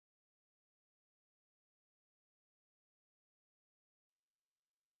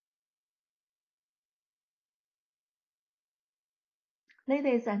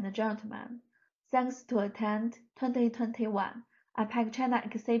Ladies and gentlemen, thanks to attend 2021 IPEC-China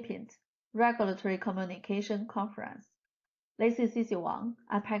Excipients Regulatory Communication Conference. This is Cissy Wang,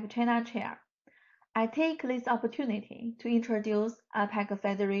 IPEC-China Chair. I take this opportunity to introduce IPEC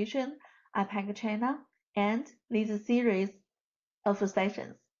Federation, IPEC-China, and this series of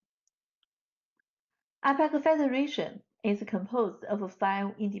sessions. IPEC Federation is composed of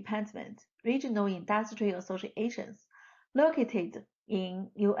 5 independent regional industry associations located in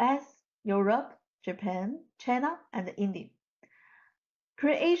US, Europe, Japan, China, and India.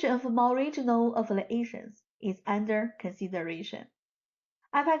 Creation of more regional affiliations is under consideration.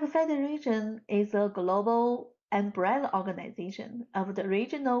 IPEC Federation is a global umbrella organization of the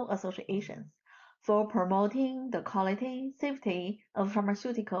regional associations for promoting the quality, safety of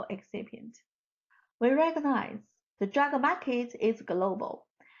pharmaceutical excipients. We recognize the drug market is global,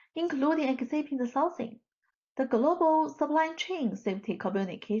 including excipient sourcing. The global supply chain safety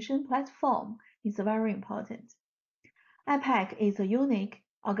communication platform is very important. IPEC is a unique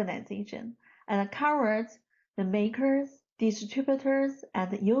organization and covers the makers, distributors,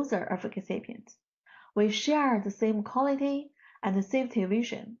 and users of excipients. We share the same quality and safety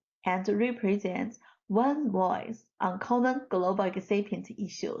vision and represent one voice on common global excipient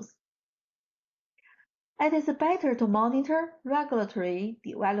issues. It is better to monitor regulatory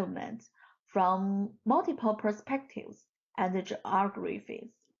development from multiple perspectives and geographies.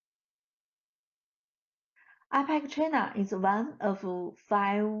 IPEC-China is one of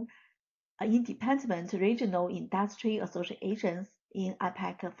 5 independent regional industry associations in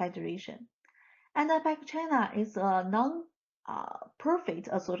IPEC Federation. And IPEC-China is a non-profit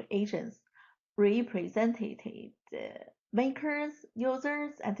association representing makers,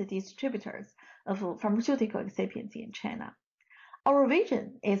 users, and distributors of pharmaceutical excipients in China. Our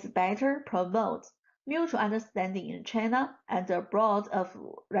vision is better promote mutual understanding in China and abroad of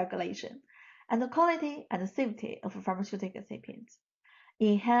regulation, and the quality and safety of pharmaceutical excipients,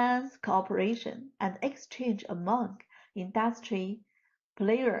 enhance cooperation and exchange among industry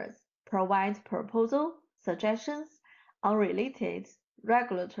players, provide proposal, suggestions on related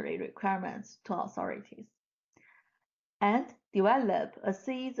regulatory requirements to authorities, and develop a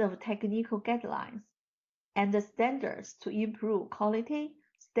series of technical guidelines and standards to improve quality,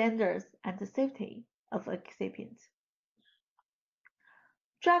 standards, and safety of excipients.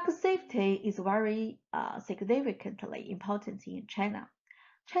 Drug safety is very significantly important in China.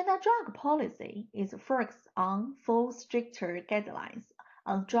 China drug policy is focused on 4 stricter guidelines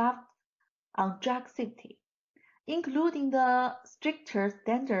on drug safety, including the stricter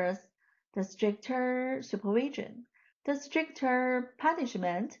standards, the stricter supervision, the stricter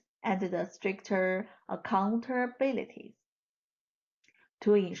punishment, and the stricter accountability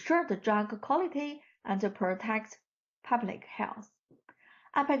to ensure the drug quality and protect public health.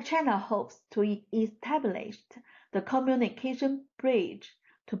 IPEC-China hopes to establish the communication bridge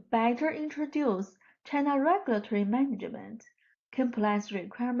to better introduce China regulatory management, compliance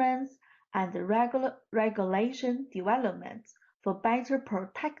requirements, and regulation developments for better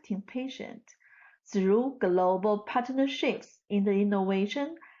protecting patients through global partnerships in the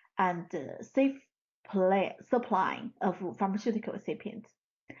innovation and safe supply of pharmaceutical excipients.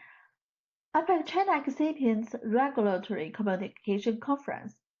 IPEC-China Excipients Regulatory Communication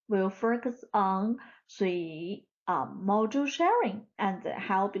Conference will focus on 3 module sharing and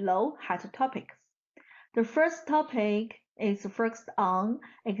have below hot topics. The first topic is focused on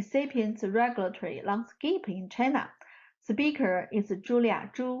excipients regulatory landscape in China. Speaker is Julia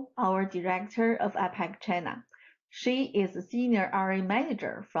Zhu, our Director of IPEC-China. She is a Senior RA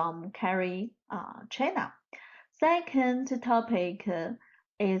Manager from Kerry, China. Second topic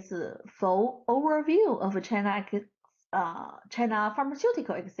is full overview of China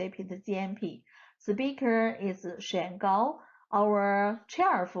Pharmaceutical Excipient GMP. Speaker is Shen Gao, our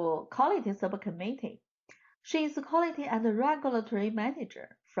Chair of Quality Subcommittee. She is Quality and Regulatory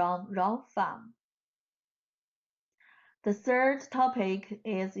Manager from Pharm. The third topic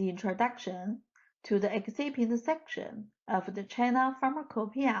is Introduction to the Excipient section of the China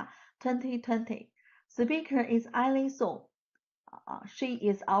Pharmacopoeia 2020. Speaker is Eileen Song. She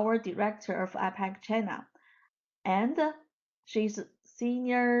is our Director of IPEC-China, and she is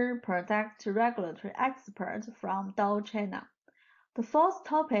Senior Product Regulatory Expert from Dow China. The fourth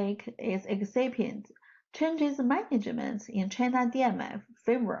topic is Excipient Changes Management in China DMF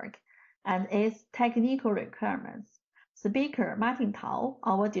Framework and its Technical Requirements. Speaker Martin Tao,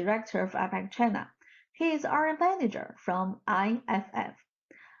 our Director of IPEC-China. He is our Manager from IFF.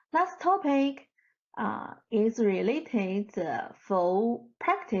 Last topic is related for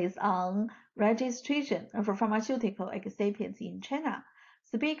practice on registration of pharmaceutical excipients in China.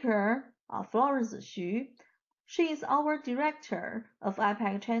 Speaker Florence Xu. She is our Director of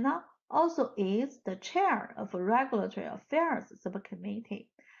IPEC-China, also is the Chair of Regulatory Affairs Subcommittee.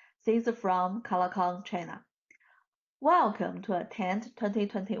 She is from Karakong, China. Welcome to attend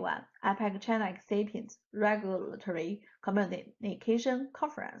 2021 IPEC-China Excipients Regulatory Communication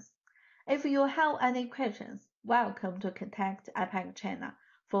Conference. If you have any questions, welcome to contact IPEC-China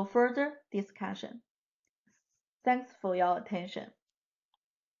for further discussion. Thanks for your attention.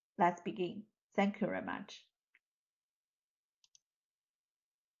 Let's begin. Thank you very much.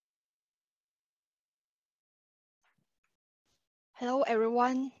 Hello,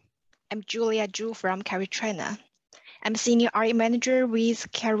 everyone. I'm Julia Zhu from Kerry, China. I'm Senior R&D Manager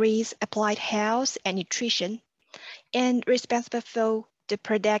with Kerry's Applied Health and Nutrition and responsible for the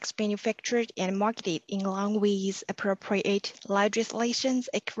products manufactured and marketed in line with appropriate legislations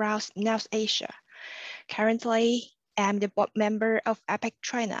across North Asia. Currently, I'm the board member of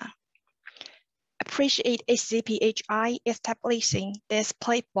IPEC-China. Appreciate ACPHI establishing this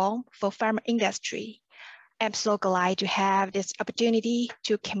platform for pharma industry. I'm so glad to have this opportunity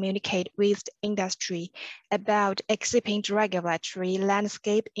to communicate with the industry about excipient regulatory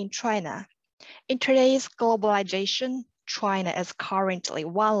landscape in China. In today's globalization, China is currently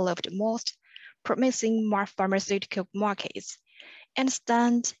one of the most promising pharmaceutical markets.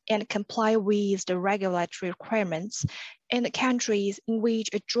 Understand and comply with the regulatory requirements in the countries in which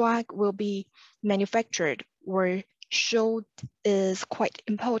a drug will be manufactured or sold is quite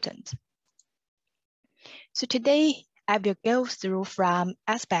important. So today, I will go through from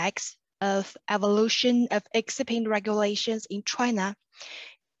aspects of evolution of excipient regulations in China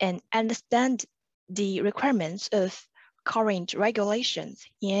and understand the requirements of current regulations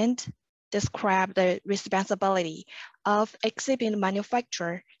and describe the responsibility of excipient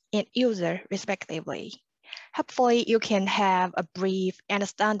manufacturer and user respectively. Hopefully, you can have a brief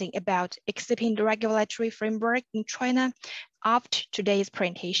understanding about excipient regulatory framework in China after today's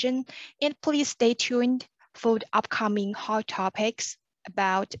presentation, and please stay tuned for the upcoming hot topics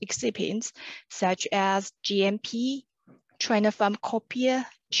about excipients such as GMP, China Pharmacopoeia,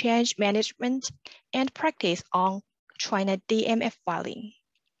 change management, and practice on China DMF filing.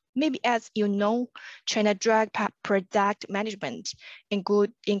 Maybe as you know, China drug product management,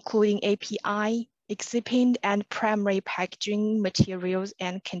 including API, excipient, and primary packaging materials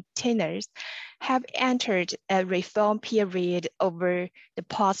and containers, have entered a reform period over the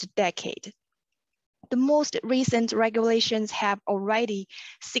past decade. The most recent regulations have already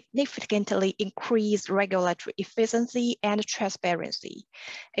significantly increased regulatory efficiency and transparency.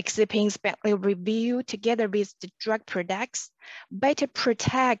 Excipients better review together with the drug products, better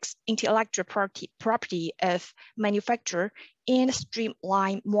protects intellectual property of manufacturer, and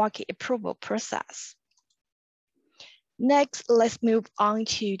streamline market approval process. Next, let's move on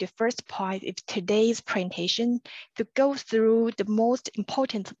to the first part of today's presentation to go through the most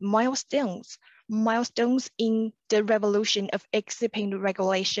important milestones in the revolution of excipient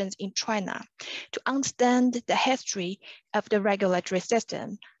regulations in China to understand the history of the regulatory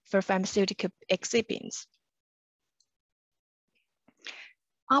system for pharmaceutical excipients.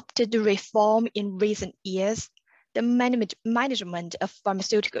 After the reform in recent years, the management of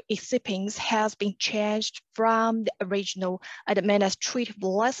pharmaceutical excipients has been changed from the original administrative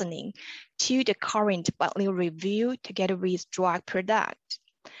licensing to the current bottling review together with drug product.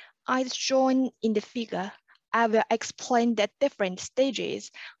 As shown in the figure, I will explain the different stages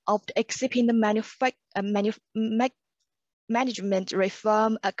of the excipient management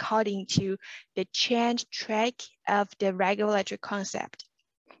reform according to the change track of the regulatory concept,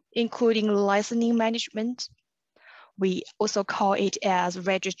 including licensing management. We also call it as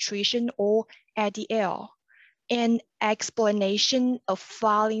registration or ADL, an explanation of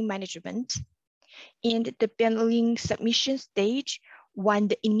filing management, and the bottling submission stage when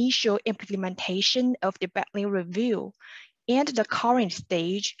the initial implementation of the bottling review, and the current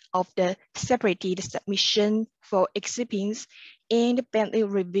stage of the separated submission for excipients and bottling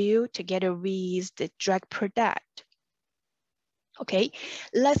review together with the drug product. Okay,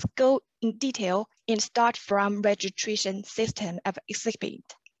 let's go in detail and start from registration system of excipient.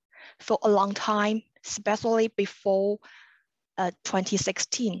 For a long time, especially before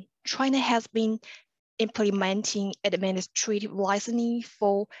 2016, China has been implementing administrative licensing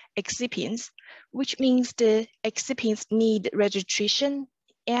for excipients, which means the excipients need registration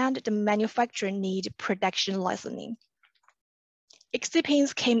and the manufacturer need production licensing.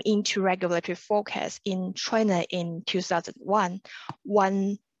 Excipients came into regulatory focus in China in 2001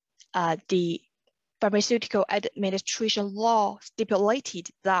 when the Pharmaceutical Administration Law stipulated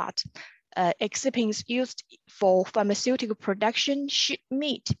that excipients used for pharmaceutical production should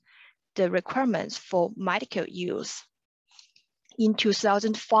meet the requirements for medical use. In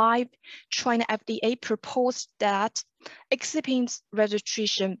 2005, China FDA proposed that excipients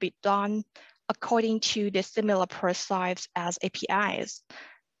registration be done according to the similar process as APIs.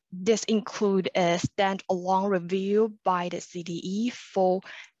 This includes a standalone review by the CDE for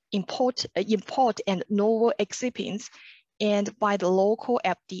import and novel excipients, and by the local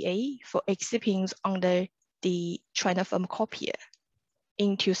FDA for excipients under the China Pharmacopoeia.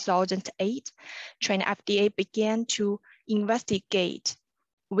 In 2008, China FDA began to investigate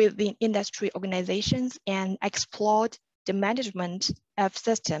within industry organizations and explored the management of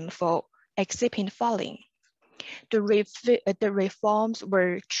system for excipient filing. The reforms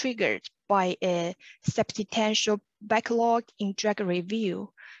were triggered by a substantial backlog in drug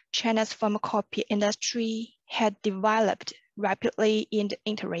review. China's pharmacopoeia industry had developed rapidly in the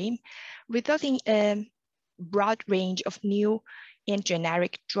interim, resulting in a broad range of new and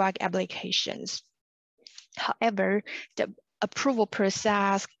generic drug applications. However, the approval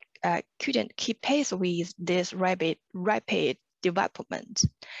process couldn't keep pace with this rapid development.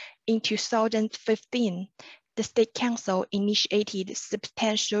 In 2015, the State Council initiated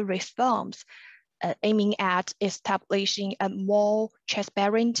substantial reforms aiming at establishing a more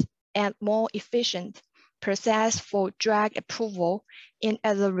transparent and more efficient process for drug approval, and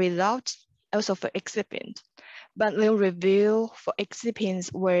as a result, also for excipient. Bundling review for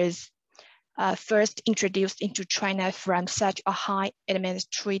excipients was first introduced into China from such a high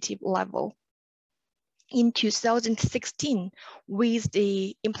administrative level. In 2016, with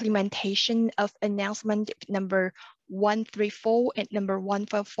the implementation of announcement number 134 and number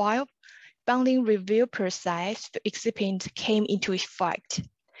 155, bundling review process for excipient came into effect.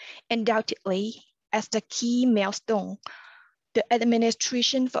 Undoubtedly, as the key milestone, the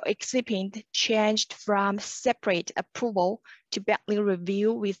administration for excipient changed from separate approval to bundling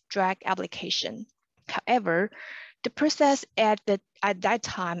review with drug application. However, the process at that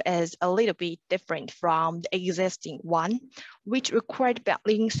time is a little bit different from the existing one, which required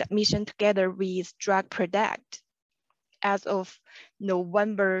bundling submission together with drug product. As of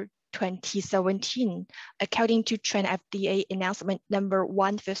November 2017, according to China FDA announcement number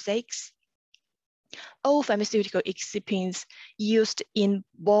 156, all pharmaceutical excipients used in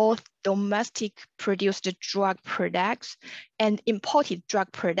both domestic produced drug products and imported drug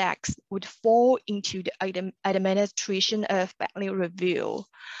products would fall into the administration of bundling review.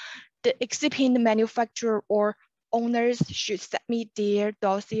 The excipient manufacturer or owners should submit their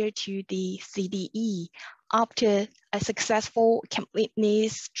dossier to the CDE. After a successful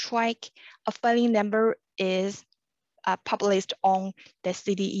completeness check, a filing number is published on the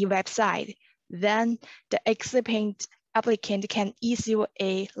CDE website. Then the excipient applicant can issue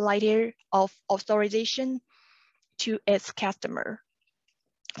a letter of authorization to its customer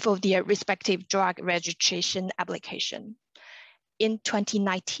for their respective drug registration application. In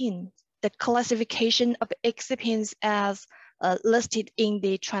 2019, the classification of excipients as listed in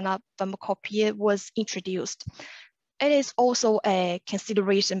the China Pharmacopoeia was introduced. It is also a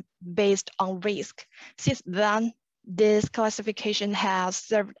consideration based on risk. Since then, this classification has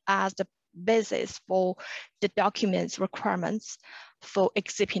served as the basis for the documents requirements for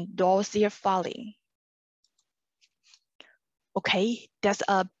excipient dossier filing. Okay, that's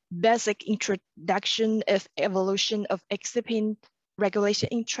a basic introduction of evolution of excipient regulation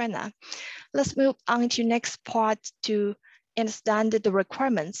in China. Let's move on to next part to understand the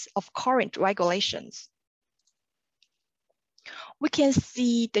requirements of current regulations. We can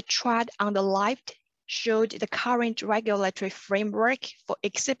see the chart on the left showed the current regulatory framework for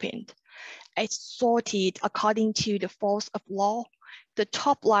excipient. It's sorted according to the force of law. The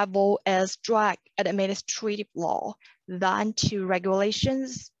top level is drug administrative law, then to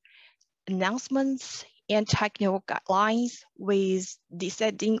regulations, announcements, and technical guidelines with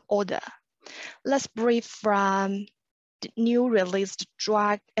descending order. Let's brief from the new released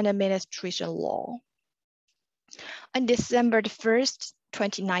drug administration law. On December 1st,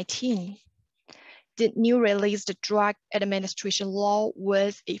 2019, the new released drug administration law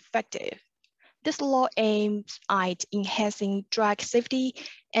was effective. This law aims at enhancing drug safety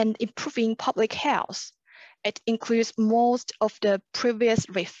and improving public health. It includes most of the previous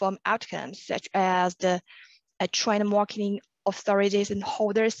reform outcomes, such as the China Marketing Authorization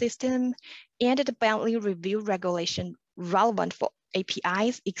Holder System and the bundling review regulation relevant for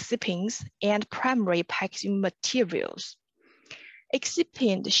APIs, excipients, and primary packaging materials.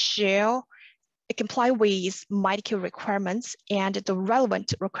 Excipients shall comply with medical requirements and the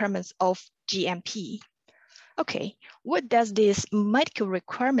relevant requirements of GMP. Okay, what does this medical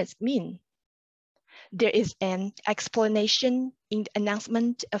requirements mean? There is an explanation in the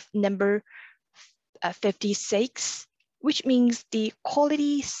announcement of number 56, which means the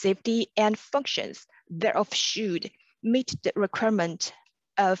quality, safety, and functions thereof should meet the requirement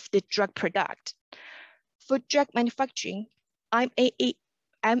of the drug product. For drug manufacturing, MAH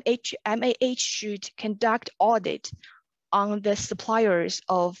should conduct audit on the suppliers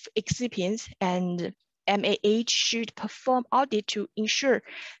of excipients, and MAH should perform audit to ensure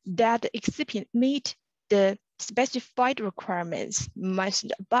that the excipient meet the specified requirements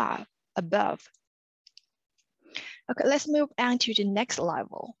mentioned above. Okay, let's move on to the next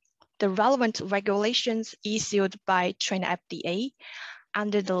level. The relevant regulations issued by China FDA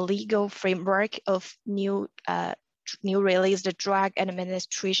under the legal framework of new released drug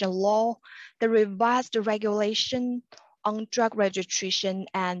administration law, the revised regulation on drug registration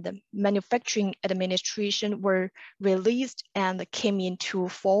and manufacturing administration were released and came into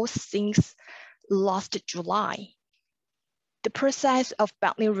force since last July. The process of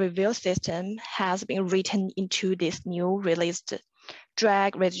boundary review system has been written into this new released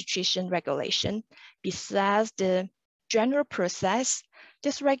drug registration regulation. Besides the general process,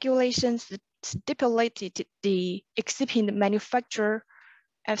 this regulation stipulated the excipient manufacturer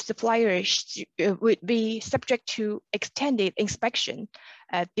and suppliers would be subject to extended inspection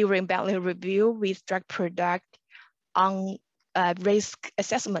during boundary review with drug product on a risk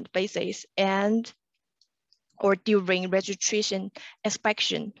assessment basis and or during registration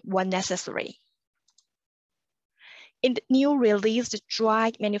inspection when necessary. In the new released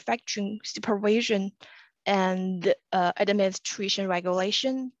drug manufacturing supervision and administration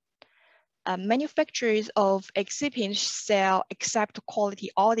regulation, manufacturers of excipients shall accept quality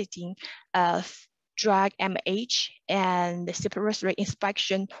auditing of drug MH and supervisory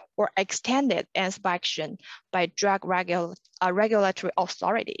inspection or extended inspection by drug regulatory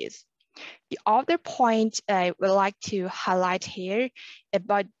authorities. The other point I would like to highlight here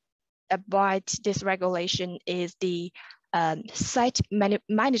about this regulation is the site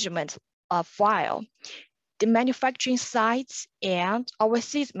management file. The manufacturing sites and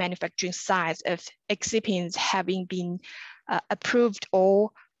overseas manufacturing sites of excipients having been approved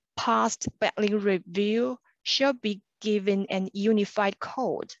or passed boundary review shall be given an unified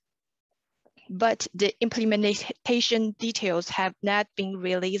code. But the implementation details have not been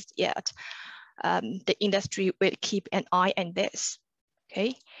released yet. The industry will keep an eye on this,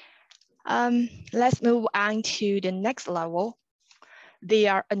 okay? Let's move on to the next level.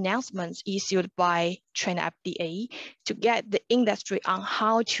 There are announcements issued by China FDA to get the industry on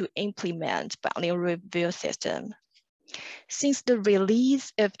how to implement boundary review system. Since the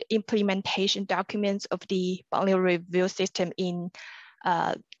release of the implementation documents of the boundary review system in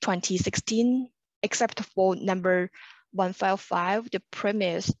 2016, except for number 155, the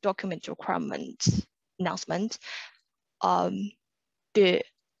premise document requirement announcement, all the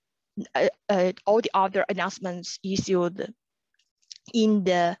other announcements issued in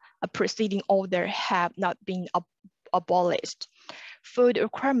the preceding order have not been abolished. For the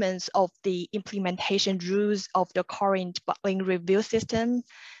requirements of the implementation rules of the current boundary review system,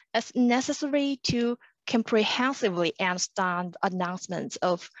 it's necessary to comprehensively understand announcements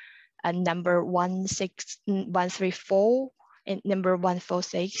of number 134 and number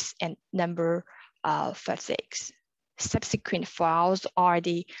 146 and number 56. Subsequent files are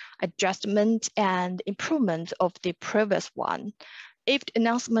the adjustment and improvement of the previous one. If the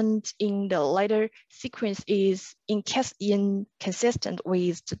announcement in the later sequence is inconsistent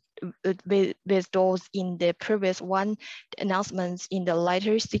with those in the previous one, the announcements in the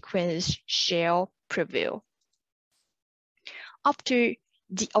later sequence shall prevail. After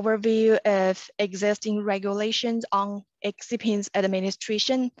the overview of existing regulations on excipients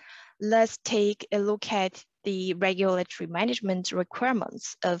administration, let's take a look at the regulatory management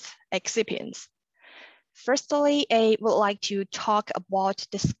requirements of excipients. Firstly, I would like to talk about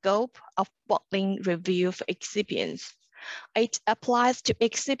the scope of bottling review for excipients. It applies to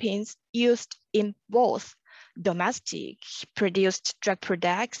excipients used in both domestic produced drug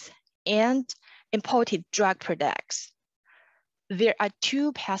products and imported drug products. There are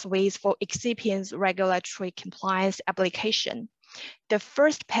two pathways for excipients regulatory compliance application. The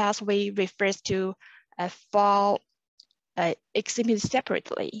first pathway refers to file excipients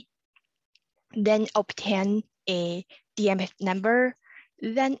separately, then obtain a DMF number,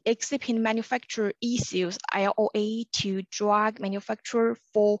 then excipient manufacturer issues IOA to drug manufacturer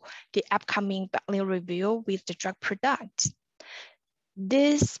for the upcoming bottling review with the drug product.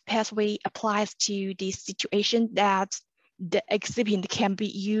 This pathway applies to the situation that the excipient can be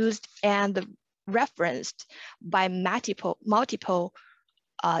used and referenced by multiple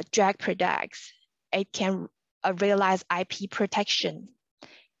drug products, it can realize IP protection.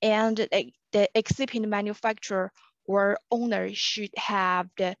 And the excipient manufacturer or owner should have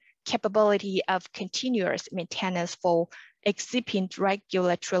the capability of continuous maintenance for excipient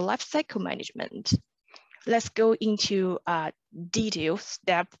regulatory lifecycle management. Let's go into details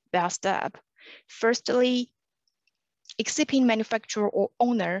step by step. Firstly, excipient manufacturer or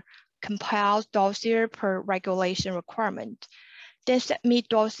owner compiles dossier per regulation requirement, then submit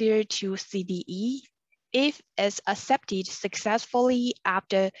dossier to CDE. If it's accepted successfully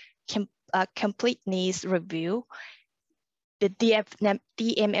after completeness review, the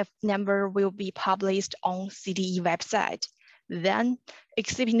DMF number will be published on CDE website. Then,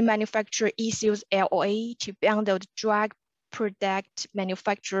 excipient manufacturer issues LOA to bundled drug product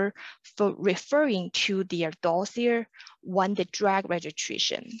manufacturer for referring to their dossier on the drug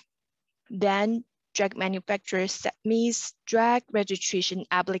registration. Then, drug manufacturer submits drug registration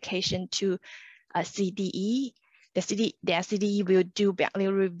application to CDE. The CDE will do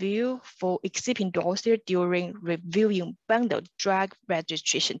bundle review for excipient dossier during reviewing bundled drug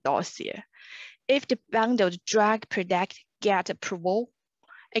registration dossier. If the bundled drug product gets approval,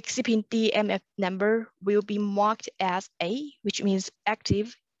 excipient DMF number will be marked as A, which means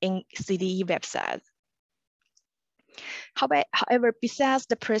active in CDE website. However, besides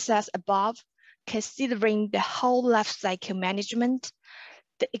the process above, considering the whole life cycle management,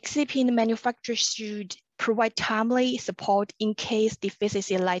 the excipient manufacturer should provide timely support in case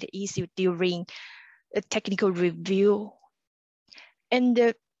deficiency light issue during the technical review. In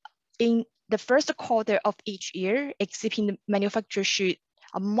the first quarter of each year, excipient manufacturer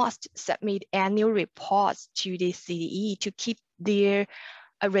must submit annual reports to the CDE to keep their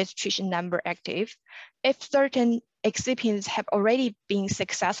registration number active. If certain excipients have already been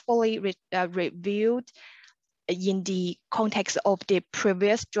successfully reviewed in the context of the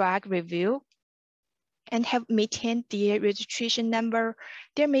previous drug review and have maintained their registration number,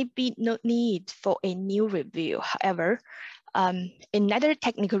 there may be no need for a new review. However, another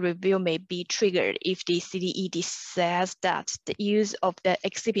technical review may be triggered if the CDE decides that the use of the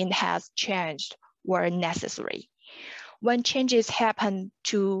excipient has changed or necessary. When changes happened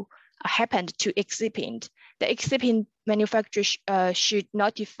to excipient, the excipient manufacturer should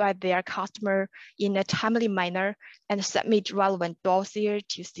notify their customer in a timely manner and submit relevant dossier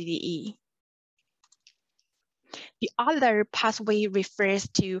to CDE. The other pathway refers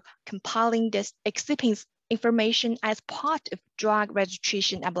to compiling the excipient's information as part of drug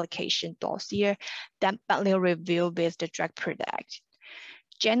registration application dossier, then bundle review with the drug product.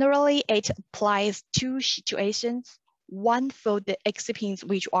 Generally, it applies to situations: one for the excipients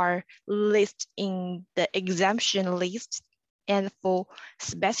which are listed in the exemption list and for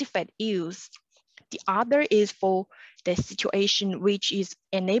specified use. The other is for the situation which is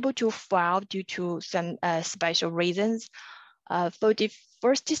unable to file due to some special reasons. For the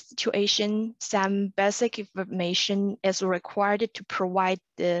first situation, some basic information is required to provide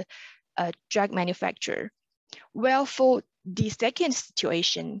the drug manufacturer. Well, for the second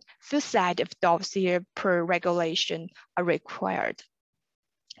situation, full set of dossier per regulation are required.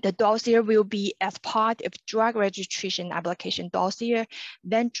 The dossier will be as part of drug registration application dossier,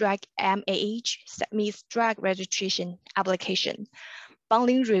 then drug MAH submits drug registration application,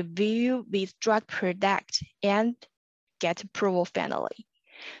 bundling review with drug product, and get approval finally.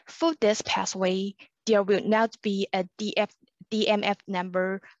 For this pathway, there will not be a DMF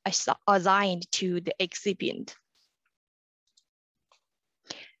number assigned to the excipient.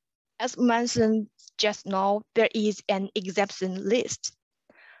 As mentioned just now, there is an exemption list.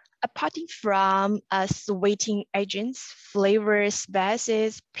 Apart from sweetening agents, flavors,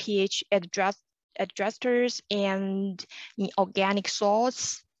 spices, pH adjusters, and organic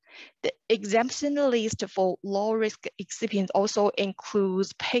salts, the exemption list for low-risk excipients also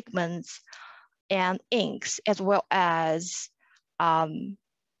includes pigments and inks, as well as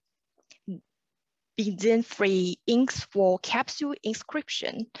benzene-free inks for capsule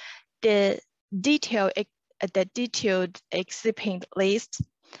inscription. The detailed excipient list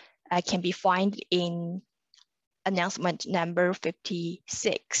can be found in announcement number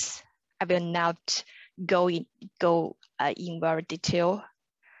 56. I will not go in more detail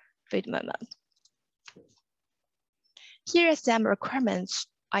for the moment. Here are some requirements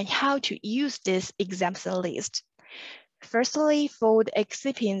on how to use this exemption list. Firstly, for the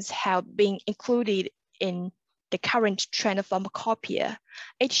excipients have been included in the current trend pharmacopoeia,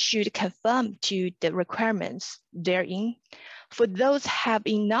 it should conform to the requirements therein. For those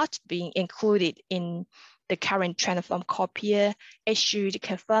having not been included in the current China pharmacopoeia, it should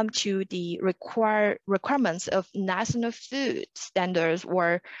conform to the requirements of national food standards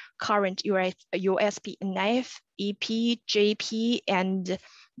or current USP/NF, EP, JP, and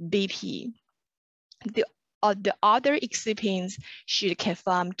BP. The other excipients should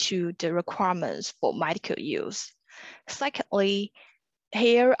conform to the requirements for medical use. Secondly,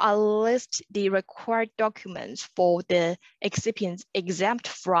 here I list the required documents for the excipients exempt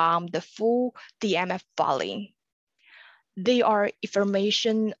from the full DMF filing. They are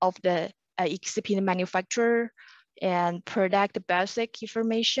information of the excipient manufacturer and product basic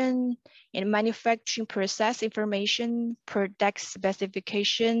information and manufacturing process information, product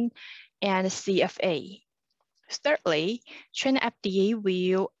specification, and CFA. Thirdly, China FDA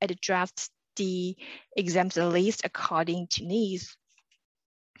will address the exempt list according to needs.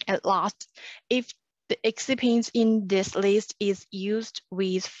 At last, if the excipients in this list is used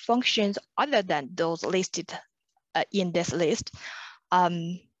with functions other than those listed in this list,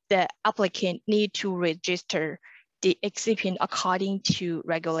 the applicant need to register the excipient according to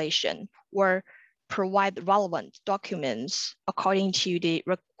regulation or provide relevant documents according to the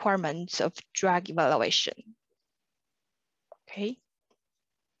requirements of drug evaluation. Okay.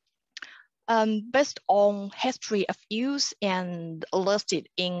 Based on history of use and listed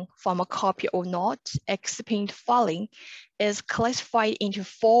in pharmacopoeia or not, excipient filing is classified into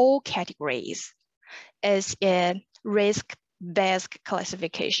 4 categories as a risk-based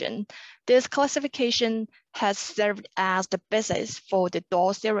classification. This classification has served as the basis for the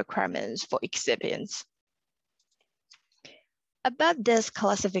dossier requirements for excipients. About this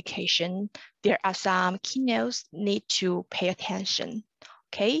classification, there are some keynotes need to pay attention.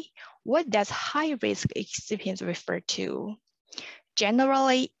 Okay, what does high-risk excipients refer to?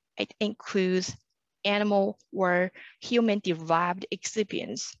 Generally, it includes animal or human-derived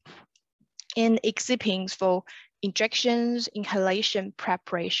excipients and excipients for injections, inhalation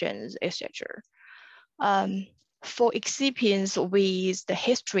preparations, etc. For excipients with the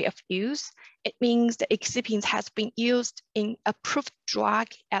history of use, it means the excipient has been used in approved drug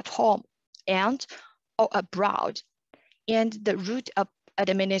at home and or abroad, and the route of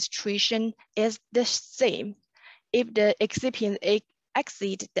administration is the same. If the excipient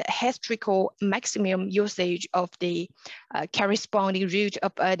exceeds the historical maximum usage of the corresponding route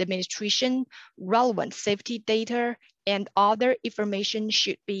of administration, relevant safety data and other information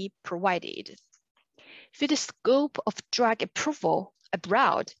should be provided. For the scope of drug approval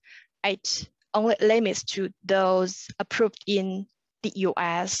abroad, it only limits to those approved in the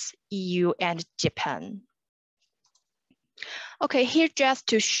US, EU, and Japan. Okay, here just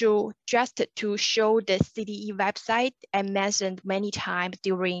to show the CDE website I mentioned many times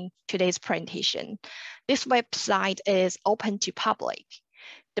during today's presentation. This website is open to public.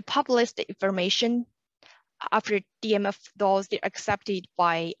 The published information after DMF dossier accepted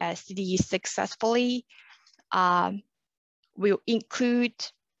by CDE successfully will include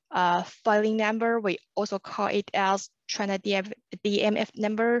filing number. We also call it as China DMF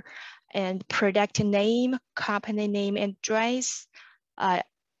number, and product name, company name, and address.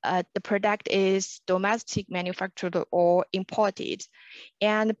 The product is domestic manufactured or imported,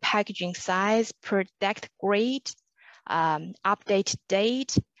 and packaging size, product grade, update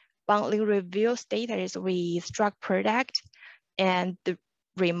date, bundling review status with drug product, and the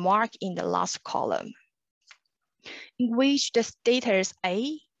remark in the last column, in which the status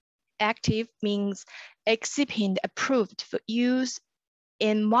A, active, means excipient approved for use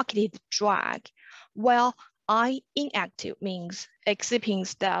in marketed drug, while I, inactive, means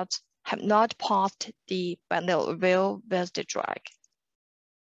excipients that have not passed the bundle review with the drug.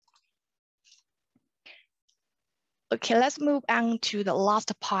 Okay, let's move on to the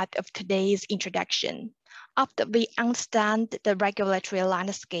last part of today's introduction. After we understand the regulatory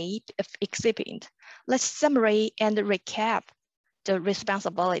landscape of excipient, let's summarize and recap the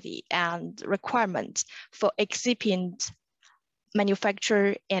responsibility and requirements for excipient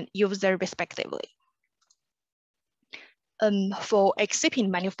manufacturer and user respectively. For excipient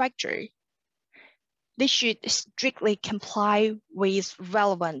manufacturer, they should strictly comply with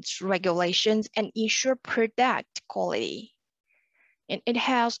relevant regulations and ensure product quality. And it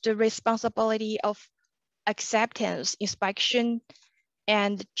has the responsibility of acceptance, inspection,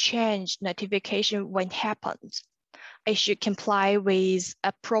 and change notification when it happens. It should comply with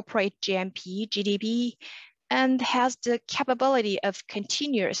appropriate GMP, GDP, and has the capability of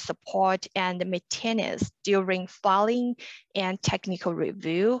continuous support and maintenance during filing and technical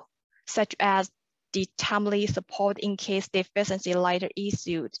review, such as the timely support in case deficiency letter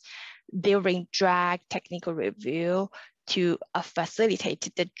issued during drug technical review, to facilitate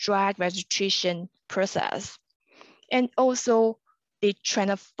the drug registration process, and also the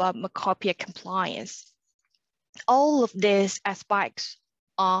China pharmacopoeia compliance. All of these aspects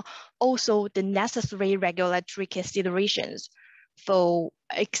are also the necessary regulatory considerations for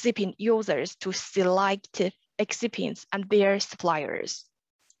excipient users to select excipients and their suppliers.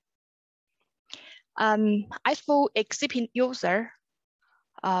 As for excipient user,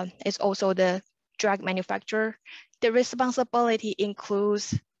 is also the drug manufacturer. The responsibility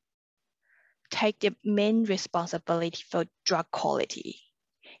includes take the main responsibility for drug quality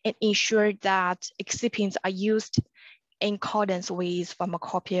and ensure that excipients are used in accordance with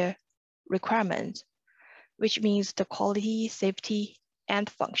pharmacopoeia requirements, which means the quality, safety, and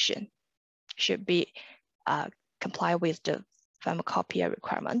function should be comply with the pharmacopoeia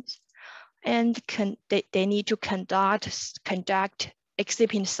requirements. And they need to conduct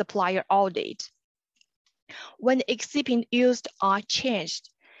excipient supplier audit. When excipient used are changed,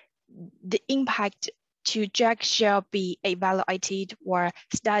 the impact to drug shall be evaluated or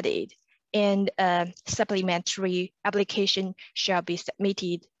studied, and a supplementary application shall be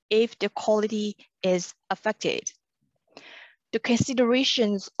submitted if the quality is affected. The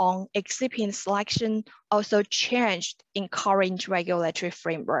considerations on excipient selection also changed in current regulatory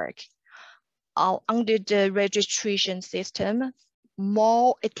framework. Under the registration system,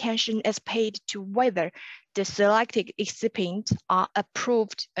 more attention is paid to whether the selected excipients are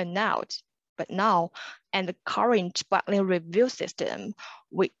approved or not. But now, in the current bottling review system,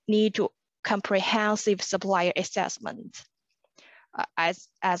 we need to comprehensive supplier assessment, as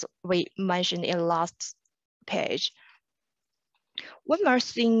we mentioned in the last page. One more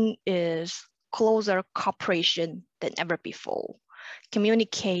thing is closer cooperation than ever before.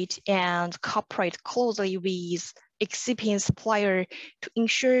 Communicate and cooperate closely with excipient supplier to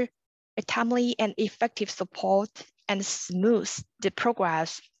ensure a timely and effective support and smooth the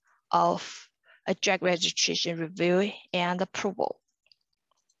progress of a drug registration review and approval.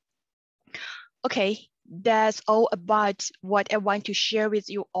 Okay, that's all about what I want to share with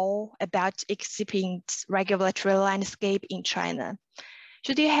you all about excipient regulatory landscape in China.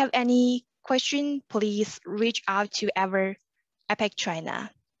 Should you have any question, please reach out to our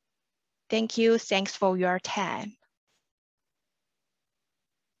IPEC-China. Thank you. Thanks for your time.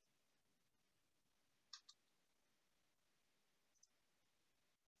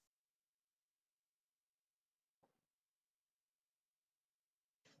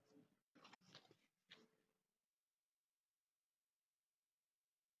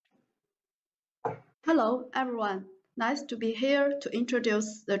 Hello, everyone. Nice to be here to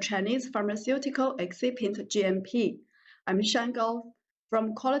introduce the Chinese Pharmaceutical Excipient GMP. I'm Shan Gao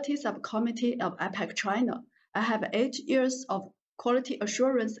from Quality Subcommittee of IPEC-China. I have 8 years of quality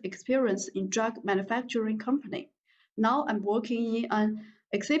assurance experience in drug manufacturing company. Now I'm working in an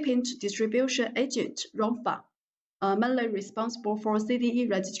excipient distribution agent, ROMFA, mainly responsible for CDE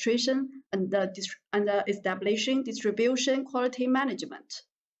registration and establishing distribution quality management.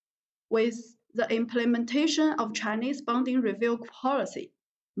 With the implementation of Chinese bonding review policy,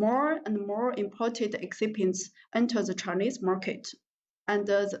 more and more imported excipients enter the Chinese market, and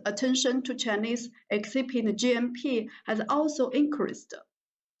the attention to Chinese excipient GMP has also increased.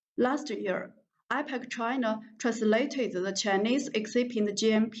 Last year, IPEC-China translated the Chinese excipient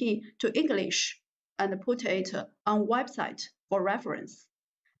GMP to English and put it on website for reference.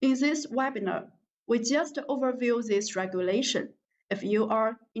 In this webinar, we just overview this regulation. If you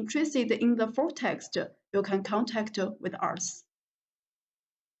are interested in the full text, you can contact with us.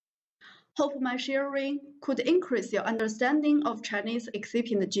 Hope my sharing could increase your understanding of Chinese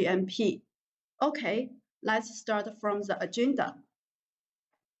excipient GMP. Okay, let's start from the agenda.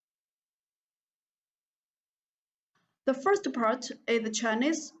 The first part is the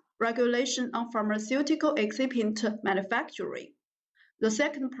Chinese regulation on pharmaceutical excipient manufacturing. The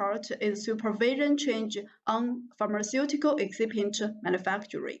second part is supervision change on pharmaceutical excipient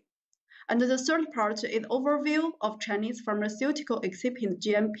manufacturing. And the third part is overview of Chinese pharmaceutical excipient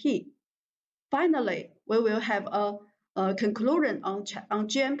GMP. Finally, we will have a conclusion on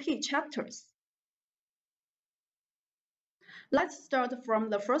GMP chapters. Let's start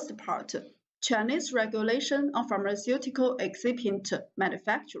from the first part, Chinese regulation on pharmaceutical excipient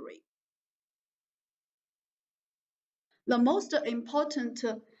manufacturing. The most important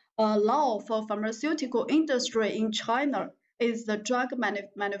law for pharmaceutical industry in China is the Drug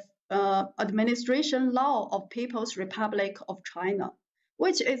Administration Law of People's Republic of China,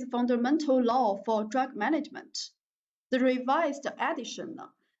 which is fundamental law for drug management. The revised edition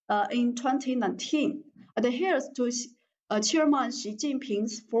in 2019 adheres to Chairman Xi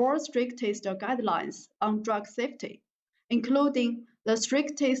Jinping's 4 strictest guidelines on drug safety, including the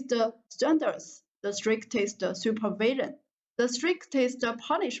strictest standards, the strictest supervision, the strictest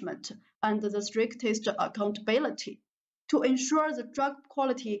punishment, and the strictest accountability to ensure the drug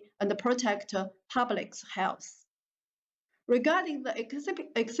quality and protect public's health. Regarding the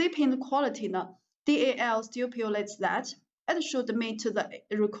excipient quality, DAL stipulates that it should meet the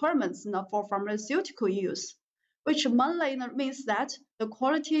requirements for pharmaceutical use, which mainly means that the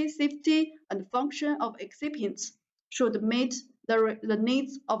quality, safety, and function of excipients should meet the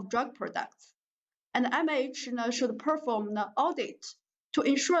needs of drug products. And MH should perform the audit to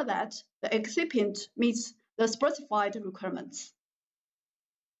ensure that the excipient meets the specified requirements.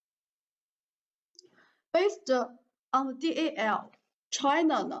 Based on the DAL,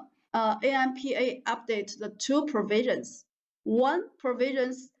 China ANPA updated the two provisions. One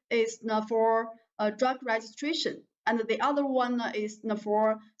provision is for drug registration, and the other one is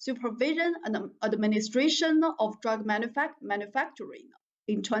for supervision and administration of drug manufacturing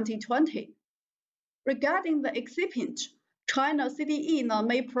in 2020. Regarding the excipient, China CDE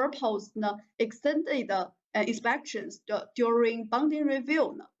may propose extended inspections during bonding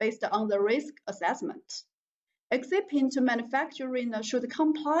review based on the risk assessment. Excipient manufacturing should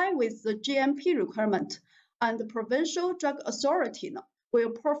comply with the GMP requirement, and the provincial drug authority will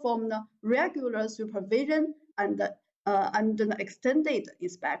perform regular supervision and an extended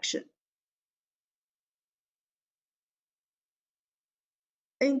inspection.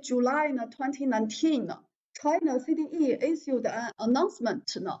 In July 2019, China CDE issued an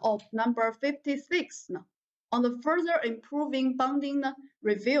announcement of number 56 on the further improving bonding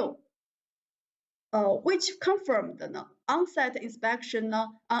review, which confirmed the on-site inspection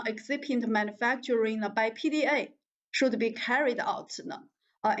on excipient manufacturing by PDA should be carried out in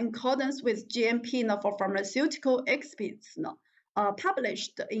accordance with GMP for pharmaceutical excipients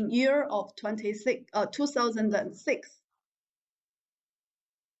published in year of 2006.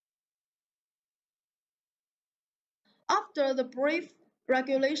 After the brief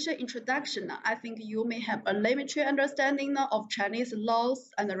regulation introduction, I think you may have a limited understanding of Chinese laws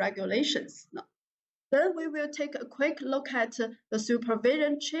and regulations. Then we will take a quick look at the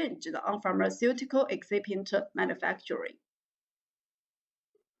supervision change on pharmaceutical excipient manufacturing.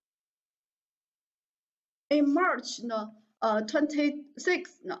 In March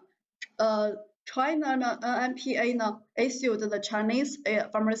 26, China NMPA issued the Chinese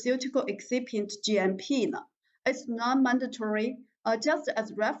pharmaceutical excipient GMP. It's non-mandatory, just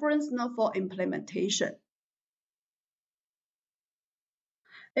as reference for implementation.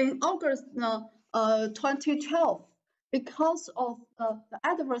 In August 2012, because of the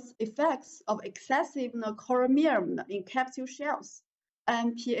adverse effects of excessive chromium in capsule shells,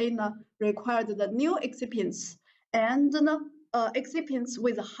 NMPA required the new excipients, and excipients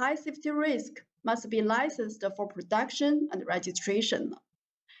with high safety risk must be licensed for production and registration.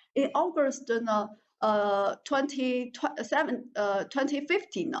 In August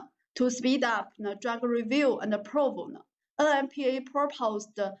 2015, to speed up drug review and approval, NMPA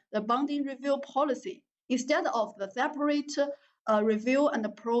proposed the bonding review policy instead of the separate review and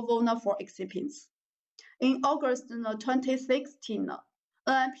approval for excipients. In August 2016,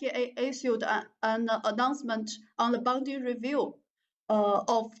 NMPA issued an announcement on the bonding review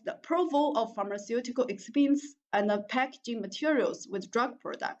of the approval of pharmaceutical excipients and packaging materials with drug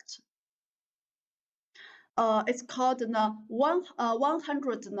products. It's called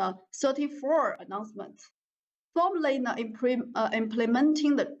 134 announcement, formally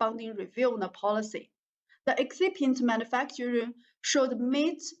implementing the bonding review policy. The excipient manufacturing should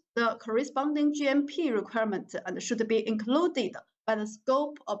meet the corresponding GMP requirement and should be included by the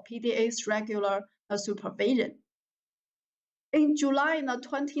scope of PDA's regular supervision. In July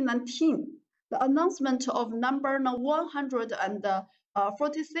 2019, the announcement of number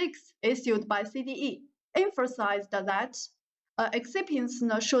 146 issued by CDE emphasized that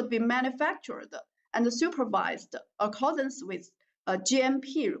excipients should be manufactured and supervised accordance with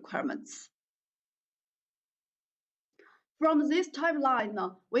GMP requirements. From this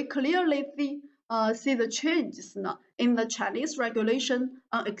timeline, we clearly see the changes in the Chinese regulation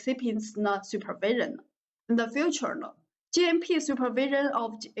on excipients supervision. In the future, GMP supervision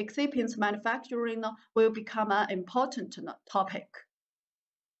of excipients manufacturing will become an important topic.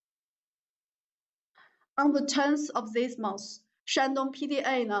 On the 10th of this month, Shandong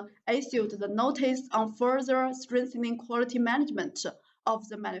PDA issued the notice on further strengthening quality management of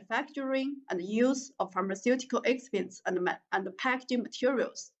the manufacturing and use of pharmaceutical excipients and packaging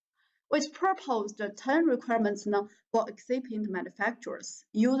materials, which proposed 10 requirements for excipient manufacturers,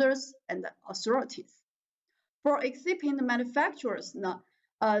 users, and authorities. For excipient manufacturers,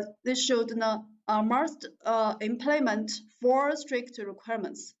 they should must implement 4 strict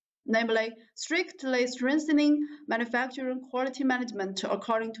requirements, namely strictly strengthening manufacturing quality management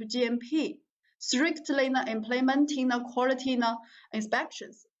according to GMP, strictly implementing quality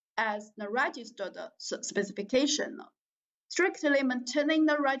inspections as registered specification, strictly maintaining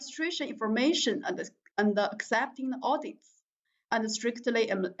the registration information and accepting audits, and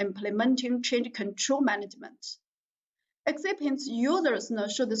strictly implementing change control management. Excipients users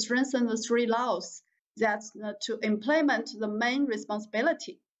should strengthen the 3 laws that to implement the main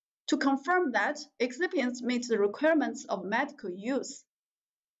responsibility, to confirm that excipients meet the requirements of medical use,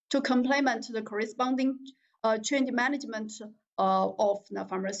 to complement the corresponding change management of the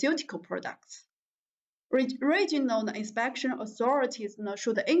pharmaceutical products. Regional inspection authorities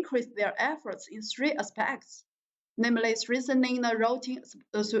should increase their efforts in 3 aspects, namely strengthening the routine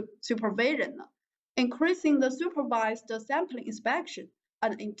supervision, increasing the supervised sampling inspection,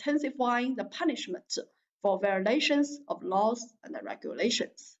 and intensifying the punishment for violations of laws and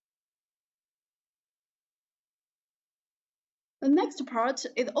regulations. The next part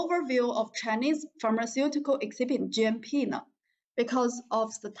is overview of Chinese pharmaceutical excipient GMP. Because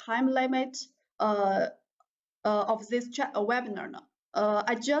of the time limit of this webinar,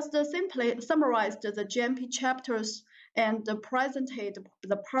 I just simply summarized the GMP chapters and presented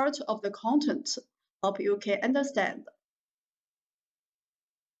the part of the content. Hope you can understand.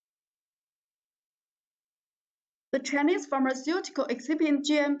 The Chinese pharmaceutical excipient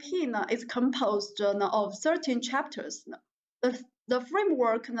GMP is composed of 13 chapters. The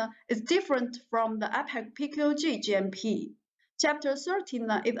framework is different from the IPEC-PQG GMP. Chapter 13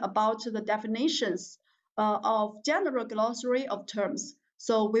 is about the definitions of general glossary of terms,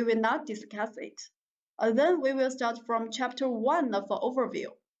 so we will not discuss it. Then we will start from chapter 1 for overview.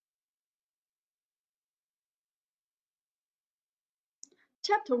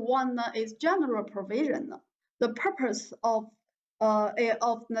 Chapter 1 is general provision. The purpose of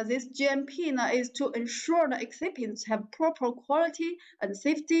this GMP is to ensure the excipients have proper quality and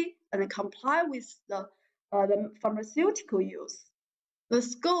safety and comply with the pharmaceutical use. The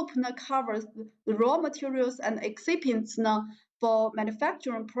scope covers the raw materials and excipients for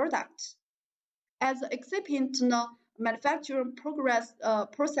manufacturing products. As the excipient manufacturing process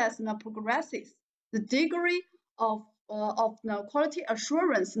progresses, the degree of quality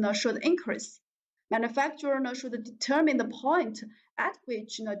assurance should increase. Manufacturer should determine the point at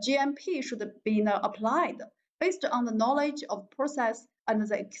which GMP should be applied based on the knowledge of process and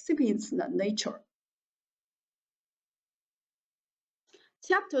the excipient's nature.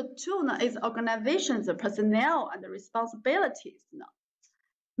 Chapter 2 is organization's personnel and responsibilities.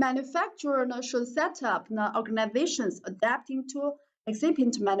 Manufacturer should set up organizations adapting to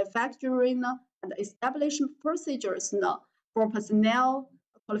excipient manufacturing and establish procedures for personnel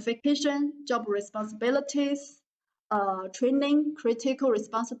qualification, job responsibilities, training, critical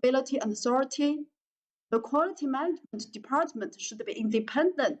responsibility, and authority. The quality management department should be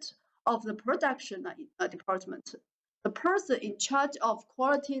independent of the production department. The person in charge of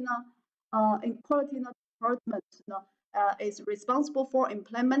quality department is responsible for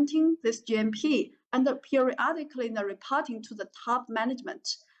implementing this GMP and periodically reporting to the top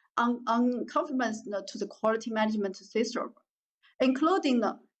management on conformance to the quality management system, including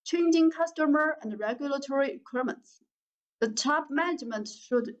changing customer and regulatory requirements. The top management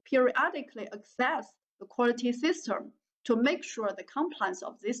should periodically assess the quality system to make sure the compliance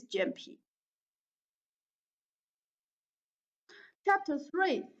of this GMP. Chapter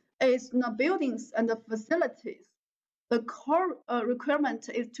 3 is buildings and facilities. The core requirement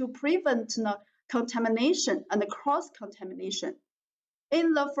is to prevent contamination and cross-contamination.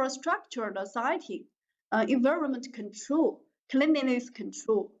 In the infrastructure setting, environment control, cleanliness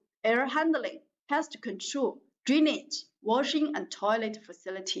control, air handling, pest control, drainage, washing, and toilet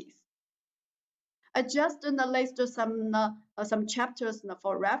facilities. I just list some chapters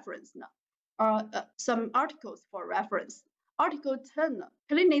for reference, some articles for reference. Article 10,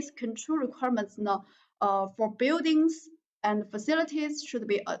 cleanliness control requirements for buildings and facilities should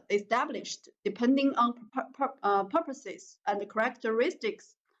be established depending on purposes and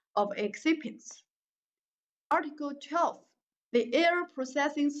characteristics of excipients. Article 12, the air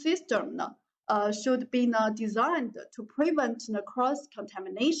processing system should be designed to prevent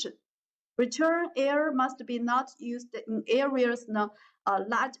cross-contamination. Return air must be not used in areas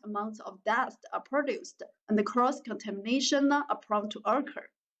large amounts of dust are produced and the cross-contamination are prone to occur.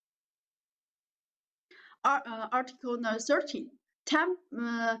 Article 13,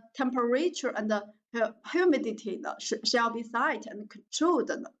 temperature and humidity shall be set and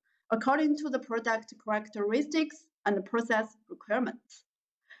controlled according to the product characteristics and process requirements.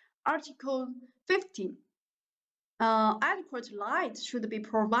 Article 15. Adequate light should be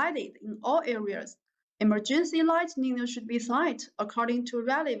provided in all areas. Emergency lighting should be signed according to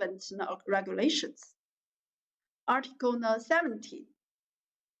relevant regulations. Article 17.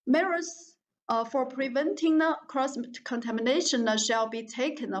 Measures for preventing cross-contamination shall be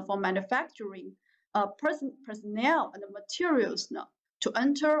taken for manufacturing personnel and materials to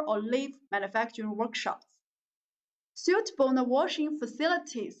enter or leave manufacturing workshops. Suitable washing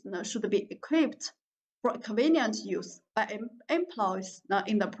facilities should be equipped for convenient use by employees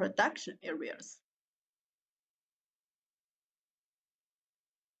in the production areas.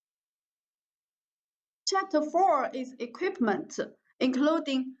 Chapter 4 is equipment,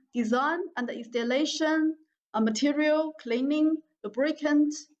 including design and installation, material cleaning,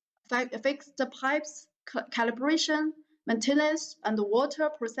 lubricant, fixed pipes, calibration, maintenance, and water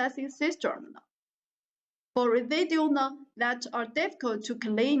processing system. For residues that are difficult to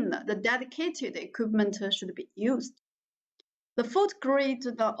clean, the dedicated equipment should be used. The food grade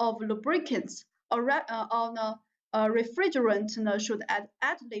of lubricants or refrigerant should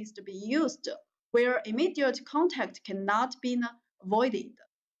at least be used where immediate contact cannot be avoided.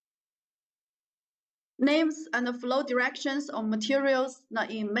 Names and flow directions of materials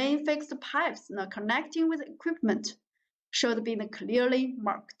in main fixed pipes connecting with equipment should be clearly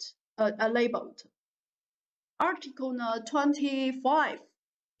marked, labeled. Article 25.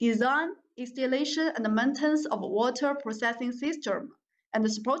 Design, installation, and maintenance of water processing system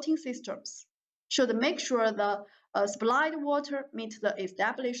and supporting systems should make sure the supplied water meets the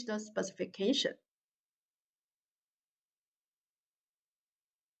established specification.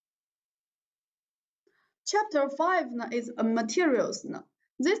 Chapter 5 is materials.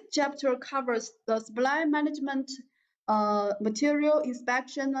 This chapter covers the supply management, material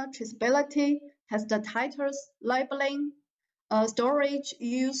inspection, traceability, test titles, labeling, storage,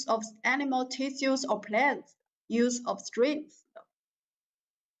 use of animal tissues or plants, use of strains.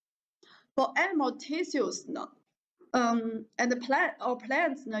 For animal tissues and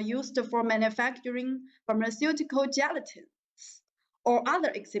plants used for manufacturing pharmaceutical gelatins or other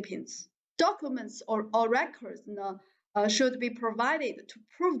excipients, documents or records should be provided to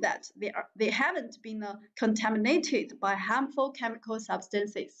prove that they haven't been contaminated by harmful chemical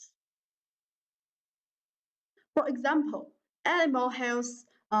substances. For example, animal health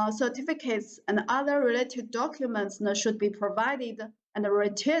certificates and other related documents should be provided and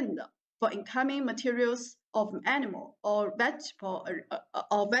retained for incoming materials of animal or vegetable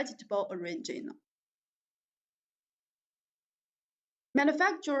origin.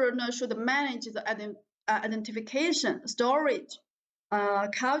 Manufacturer should manage the identification, storage,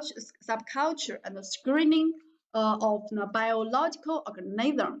 subculture, and screening of biological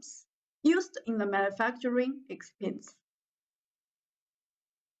organisms used in the manufacturing excipients.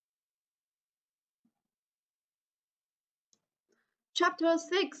 Chapter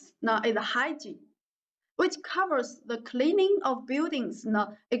 6 is hygiene, which covers the cleaning of buildings,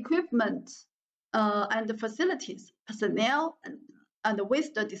 equipment, and facilities, personnel, and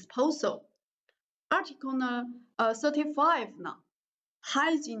waste disposal. Article 35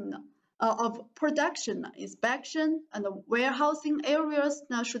 hygiene of production, inspection, and warehousing areas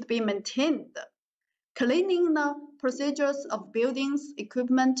should be maintained. Cleaning procedures of buildings,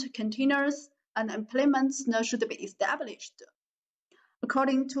 equipment, containers, and implements should be established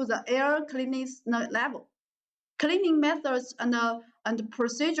according to the air cleanliness level. Cleaning methods and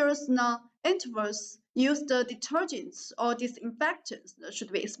procedures intervals used detergents or disinfectants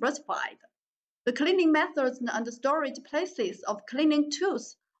should be specified. The cleaning methods and storage places of cleaning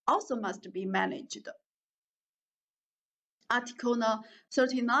tools also must be managed. Article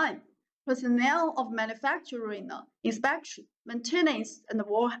 39. Personnel of manufacturing, inspection, maintenance, and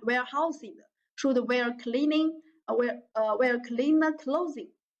warehousing should wear clean clothing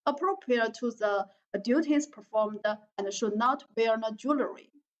appropriate to the duties performed and should not wear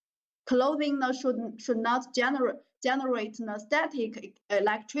jewelry. Clothing should not generate static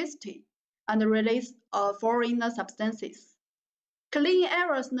electricity and release foreign substances. Clean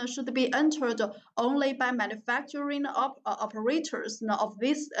areas should be entered only by manufacturing operators of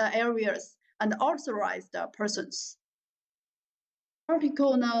these areas and authorized persons.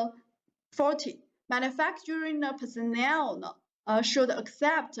 Article 40. Manufacturing personnel should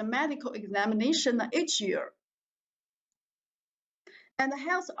accept medical examination each year. And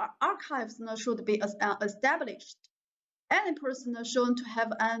health archives should be established. Any person shown to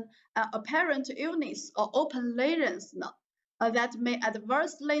have an apparent illness or open lesions that may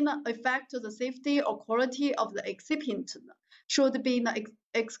adversely affect the safety or quality of the excipient should be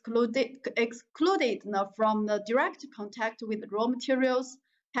excluded from the direct contact with raw materials,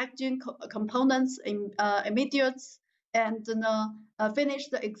 packaging components, intermediates, and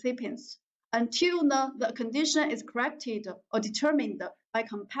finished excipients until the condition is corrected or determined by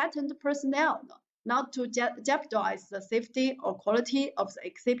competent personnel not to jeopardize the safety or quality of the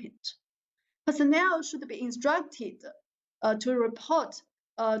excipient. Personnel should be instructed to report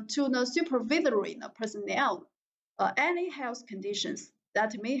to the supervisory personnel any health conditions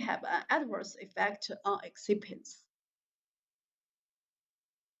that may have an adverse effect on excipients.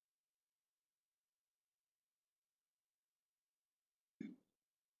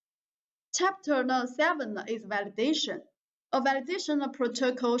 Chapter 7 is validation. A validation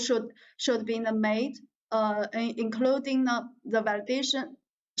protocol should be made, including the validation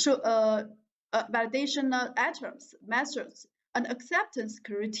items, methods, and acceptance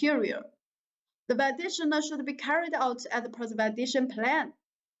criteria. The validation should be carried out as per the validation plan.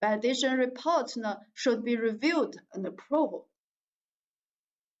 Validation report should be reviewed and approved.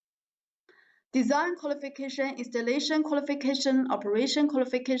 Design qualification, installation qualification, operation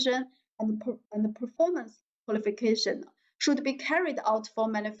qualification, and performance qualification should be carried out for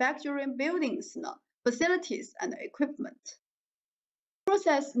manufacturing buildings, facilities, and equipment.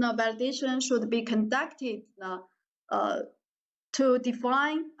 Process validation should be conducted to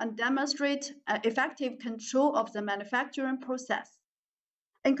define and demonstrate effective control of the manufacturing process,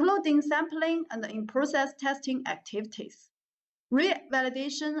 including sampling and in-process testing activities.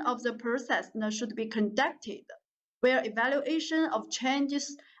 Re-validation of the process should be conducted, where evaluation of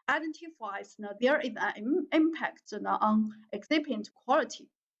changes identifies there is an impact on excipient quality.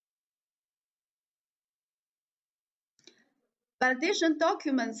 Validation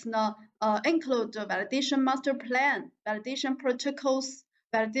documents include the validation master plan, validation protocols,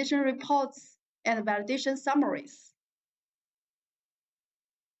 validation reports, and validation summaries.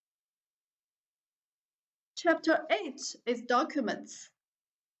 Chapter 8 is documents.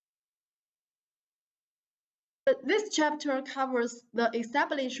 This chapter covers the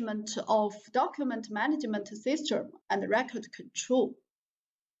establishment of document management system and record control.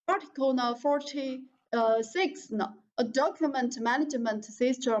 Article 46, a document management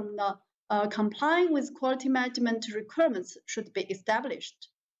system complying with quality management requirements should be established.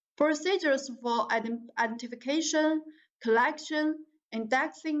 Procedures for identification, collection,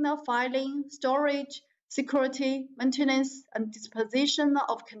 indexing, filing, storage, security, maintenance, and disposition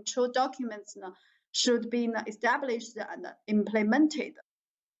of control documents should be established and implemented.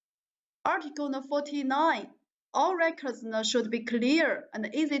 Article 49, all records should be clear and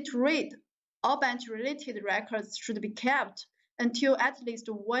easy to read. All bench-related records should be kept until at least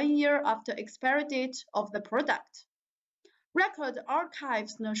 1 year after expiry date of the product. Record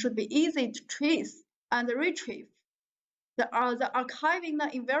archives should be easy to trace and retrieve. The archiving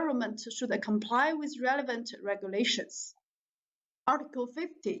environment should comply with relevant regulations. Article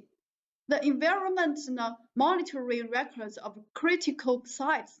 50. The environment monitoring records of critical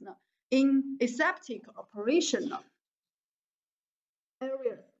sites in aseptic operation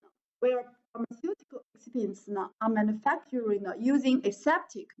areas where pharmaceutical excipients are manufactured using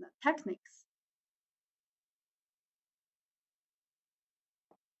aseptic techniques.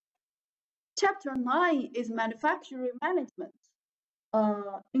 Chapter 9 is manufacturing management,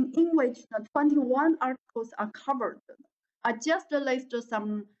 in which 21 articles are covered. I just listed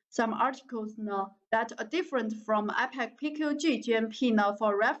some articles that are different from IPEC-PQG GMP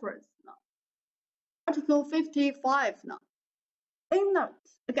for reference. Article 55. Inert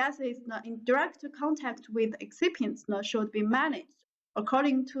gases in direct contact with excipients should be managed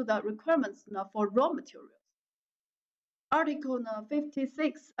according to the requirements for raw materials. Article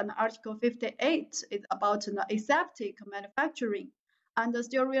 56 and Article 58 is about aseptic manufacturing and the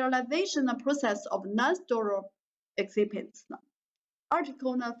sterilization process of non-sterile excipients.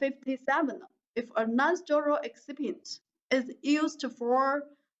 Article 57, if a non-sterile excipient is used for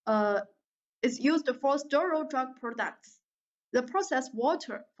sterile drug products, the process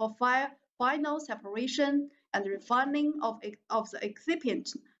water for final separation and refining of the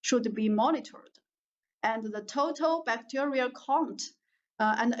excipient should be monitored, and the total bacterial count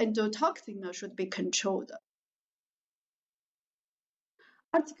and endotoxin should be controlled.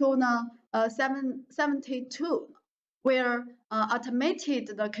 Article 72, where automated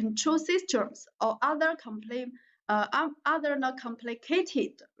control systems or other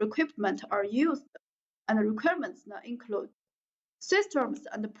complicated equipment are used, and the requirements include systems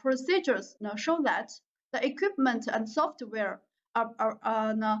and procedures show that the equipment and software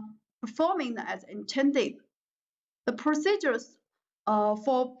are performing as intended. The procedures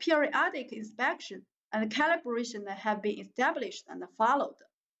for periodic inspection and calibration have been established and followed.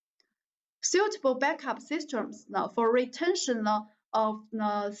 Suitable backup systems for retention of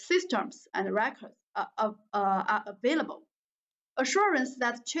the systems and records are available. Assurance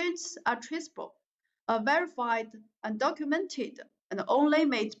that changes are traceable, verified and documented, and only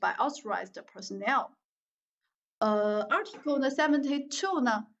made by authorized personnel. Article 72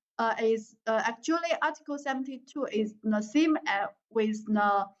 is actually Article 72 is the same with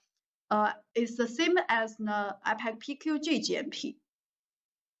the is the same as the IPEC-PQG GMP.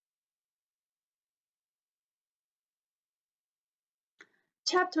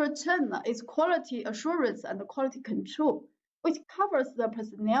 Chapter 10 is quality assurance and quality control, which covers the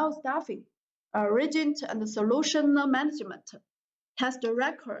personnel staffing, reagent and solution management, test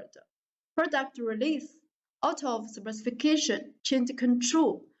record, product release, out of specification, change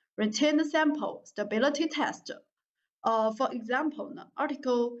control, retained sample, stability test. For example,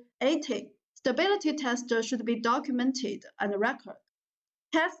 Article 80, stability test should be documented and recorded.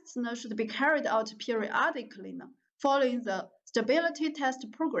 Tests should be carried out periodically following the stability test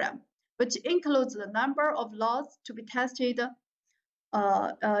program, which includes the number of lots to be tested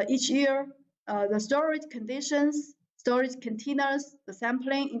each year, the storage conditions, storage containers, the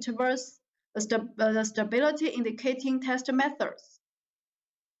sampling intervals, the stability indicating test methods.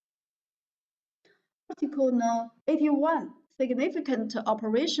 Article 81, significant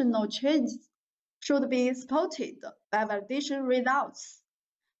operational changes should be supported by validation results.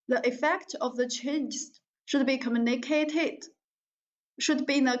 The effect of the changes should be communicated to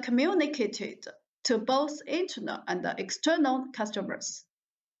both internal and external customers.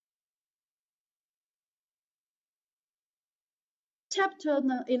 Chapter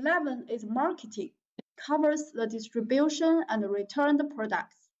 11 is marketing. It covers the distribution and returned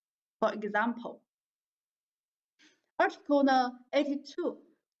products. For example, Article 82,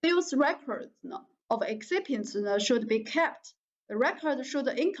 sales records of excipients should be kept. The record should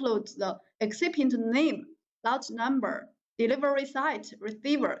include the excipient name, lot number, delivery site,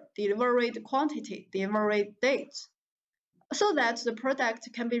 receiver, delivery quantity, delivery date, so that the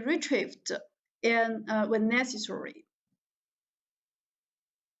product can be retrieved when necessary.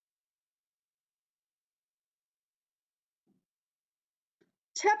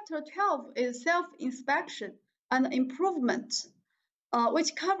 Chapter 12 is self-inspection and improvement,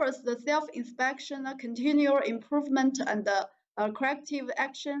 which covers the self-inspection, continual improvement, and corrective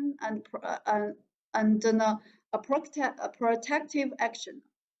action and protective action.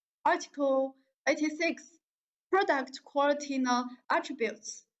 Article 86, product quality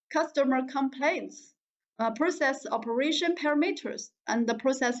attributes, customer complaints, process operation parameters, and the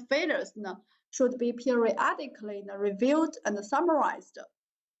process failures should be periodically reviewed and summarized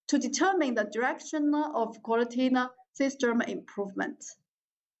to determine the direction of quality system improvement.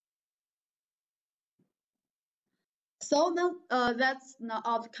 So that's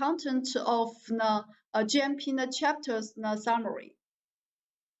the content of the GMP chapters summary.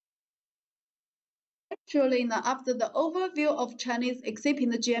 Actually, after the overview of Chinese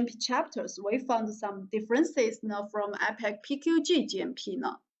excipient GMP chapters, we found some differences from IPEC-PQG GMP.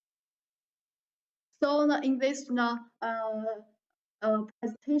 So in this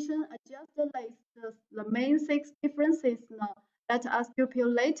presentation, I just list the main 6 differences that are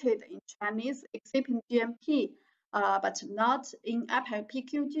stipulated in Chinese excipient GMP, but not in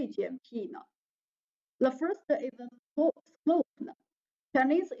IPEC-PQG GMP. The first is the scope.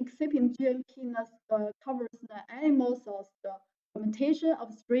 Chinese excipient GMP covers the animal source, the fermentation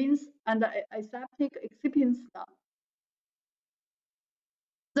of strains, and the aseptic excipients.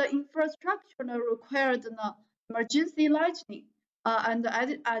 The infrastructure required emergency lighting and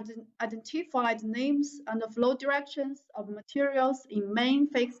identified names and flow directions of materials in main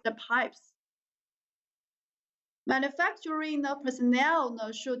fixed pipes. Manufacturing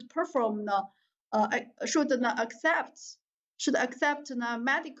personnel should perform should accept the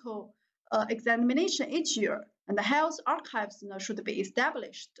medical examination each year, and the health archives should be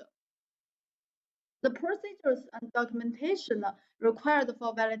established. The procedures and documentation required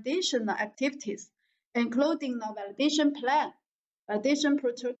for validation activities, including the validation plan, validation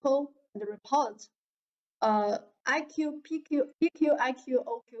protocol, and report, IQ, PQ, IQ,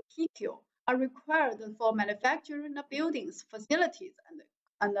 OQ, PQ are required for manufacturing buildings, facilities,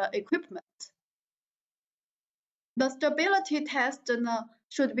 and equipment. The stability test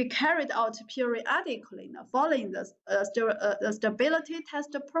should be carried out periodically following the stability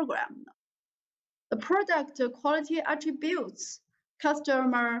test program. The product quality attributes,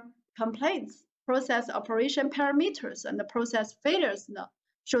 customer complaints, process operation parameters, and the process failures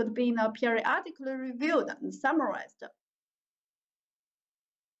should be periodically reviewed and summarized.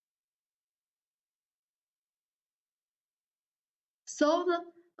 So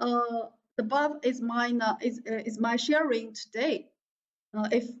the above is my sharing today.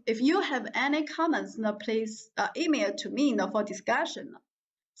 If you have any comments, please email to me for discussion.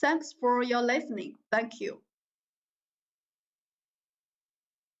 Thanks for your listening. Thank you.